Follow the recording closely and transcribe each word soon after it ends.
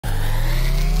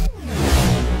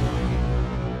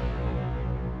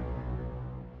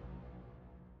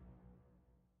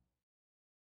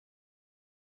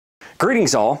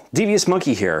Greetings all, Devious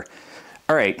Monkey here.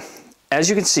 All right, as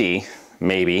you can see,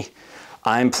 maybe,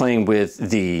 I'm playing with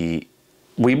the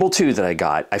Weebill 2 that I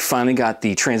got. I finally got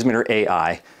the transmitter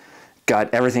AI,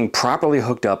 got everything properly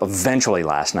hooked up eventually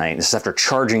last night. This is after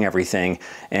charging everything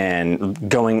and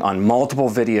going on multiple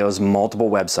videos,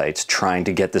 multiple websites, trying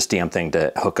to get this damn thing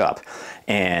to hook up.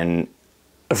 And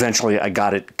eventually I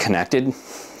got it connected.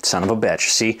 Son of a bitch,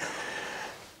 see?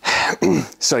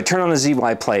 So I turned on the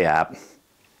ZY Play app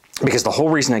because the whole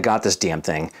reason I got this damn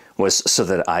thing was so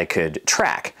that I could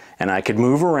track and I could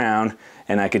move around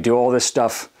and I could do all this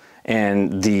stuff,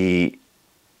 and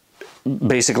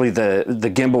basically the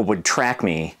gimbal would track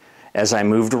me as I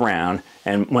moved around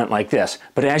and went like this.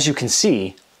 But as you can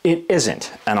see, it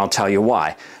isn't, and I'll tell you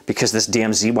why. Because this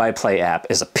damn ZY Play app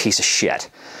is a piece of shit,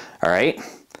 all right?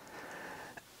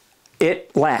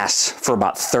 It lasts for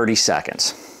about 30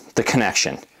 seconds, the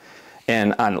connection.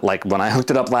 And like when I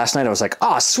hooked it up last night, I was like,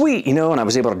 oh, sweet, you know, and I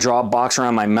was able to draw a box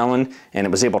around my melon and it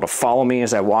was able to follow me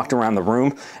as I walked around the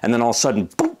room. And then all of a sudden,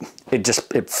 boom,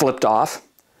 it flipped off.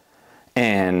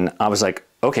 And I was like,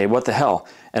 okay, what the hell?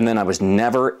 And then I was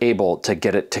never able to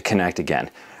get it to connect again.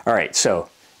 All right, so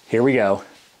here we go.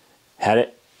 Had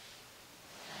it.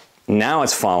 Now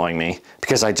it's following me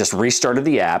because I just restarted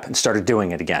the app and started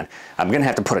doing it again. I'm gonna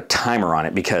have to put a timer on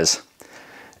it because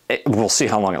we'll see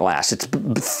how long it lasts. It's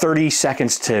 30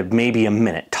 seconds to maybe a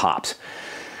minute tops.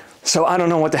 So I don't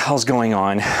know what the hell's going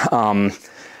on.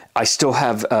 I still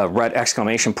have a red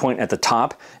exclamation point at the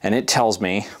top and it tells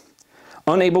me,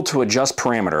 unable to adjust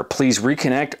parameter, please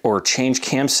reconnect or change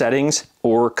cam settings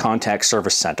or contact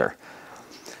service center.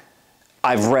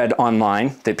 I've read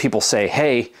online that people say,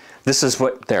 hey, this is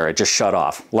what, there, it just shut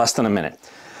off, less than a minute.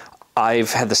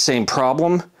 I've had the same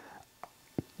problem,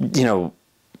 you know,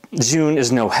 Zune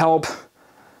is no help,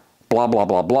 blah, blah,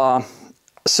 blah, blah.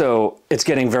 So it's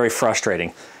getting very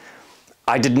frustrating.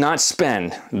 I did not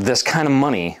spend this kind of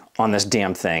money on this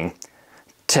damn thing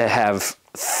to have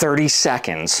 30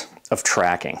 seconds of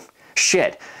tracking.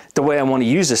 Shit, the way I want to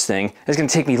use this thing is going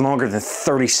to take me longer than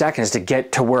 30 seconds to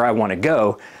get to where I want to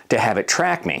go to have it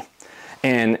track me.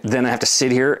 And then I have to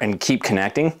sit here and keep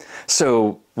connecting.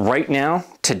 So right now,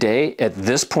 today, at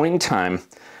this point in time,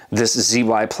 this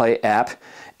ZY Play app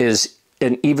is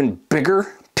an even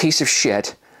bigger piece of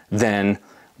shit than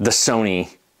the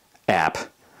Sony app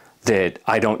that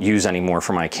I don't use anymore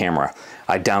for my camera.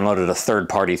 I downloaded a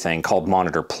third-party thing called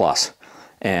Monitor Plus,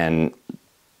 and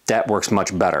that works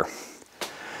much better.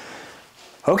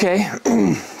 Okay,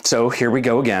 so here we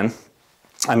go again.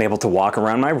 I'm able to walk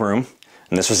around my room,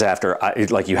 and this was after,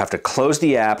 like, you have to close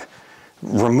the app,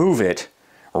 remove it,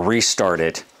 restart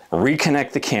it,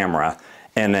 reconnect the camera,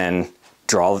 and then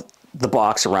draw the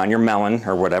box around your melon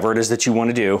or whatever it is that you want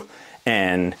to do,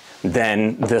 and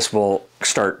then this will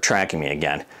start tracking me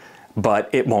again. But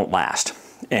it won't last,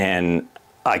 and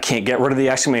I can't get rid of the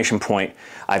exclamation point.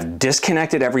 I've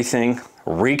disconnected everything,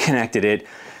 reconnected it,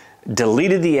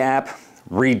 deleted the app,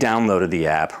 re-downloaded the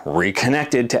app,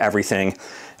 reconnected to everything,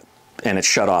 and it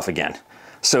shut off again.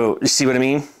 So you see what I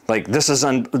mean? Like, this is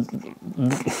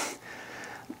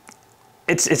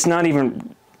it's not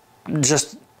even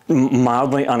just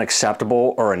mildly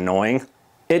unacceptable or annoying.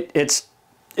 It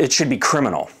should be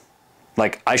criminal.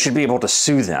 Like, I should be able to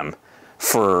sue them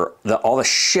for all the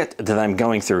shit that I'm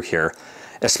going through here,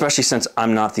 especially since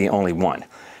I'm not the only one.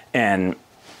 And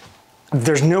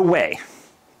there's no way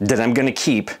that I'm gonna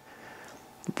keep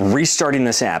restarting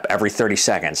this app every 30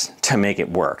 seconds to make it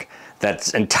work.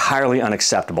 That's entirely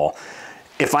unacceptable.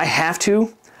 If I have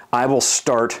to, I will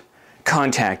start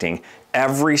contacting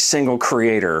every single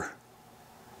creator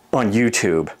on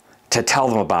YouTube to tell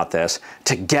them about this,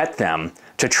 to get them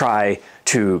to try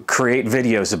to create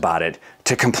videos about it,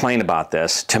 to complain about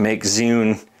this, to make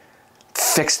Zune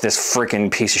fix this freaking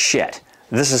piece of shit.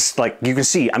 This is, like, you can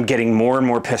see I'm getting more and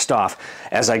more pissed off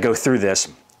as I go through this,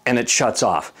 and it shuts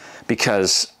off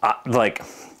because, like,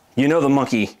 you know, the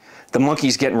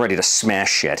monkey's getting ready to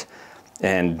smash shit,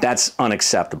 and that's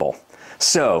unacceptable.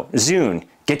 So Zune,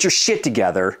 get your shit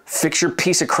together, fix your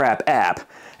piece of crap app,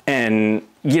 and,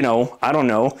 you know, I don't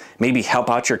know, maybe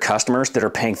help out your customers that are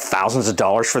paying thousands of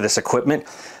dollars for this equipment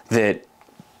that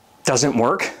doesn't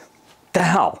work. The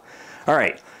hell? All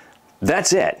right,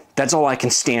 that's it. That's all I can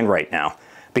stand right now,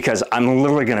 because I'm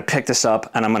literally gonna pick this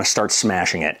up and I'm gonna start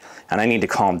smashing it, and I need to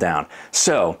calm down.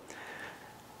 So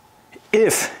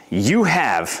if you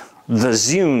have the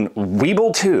Zune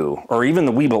Weebill 2 or even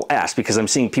the Weebill S, because I'm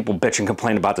seeing people bitch and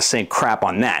complain about the same crap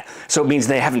on that, so it means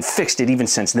they haven't fixed it even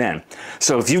since then.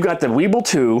 So if you've got the Weebill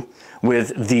 2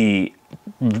 with the,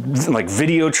 like,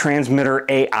 video transmitter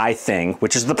AI thing,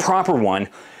 which is the proper one,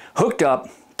 hooked up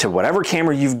to whatever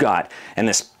camera you've got, and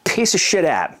this piece of shit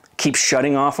app keeps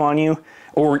shutting off on you,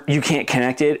 or you can't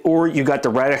connect it, or you got the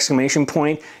right exclamation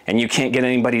point and you can't get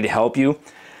anybody to help you,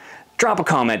 drop a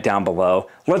comment down below.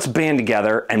 Let's band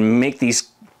together and make these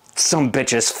some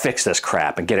bitches fix this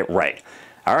crap and get it right.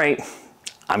 All right,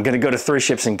 I'm gonna go to Thrift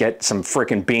Ships and get some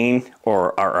freaking bean,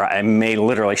 or I may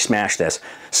literally smash this.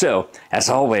 So, as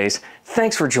always,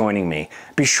 thanks for joining me.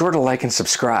 Be sure to like and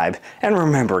subscribe, and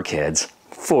remember kids,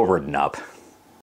 forward and up.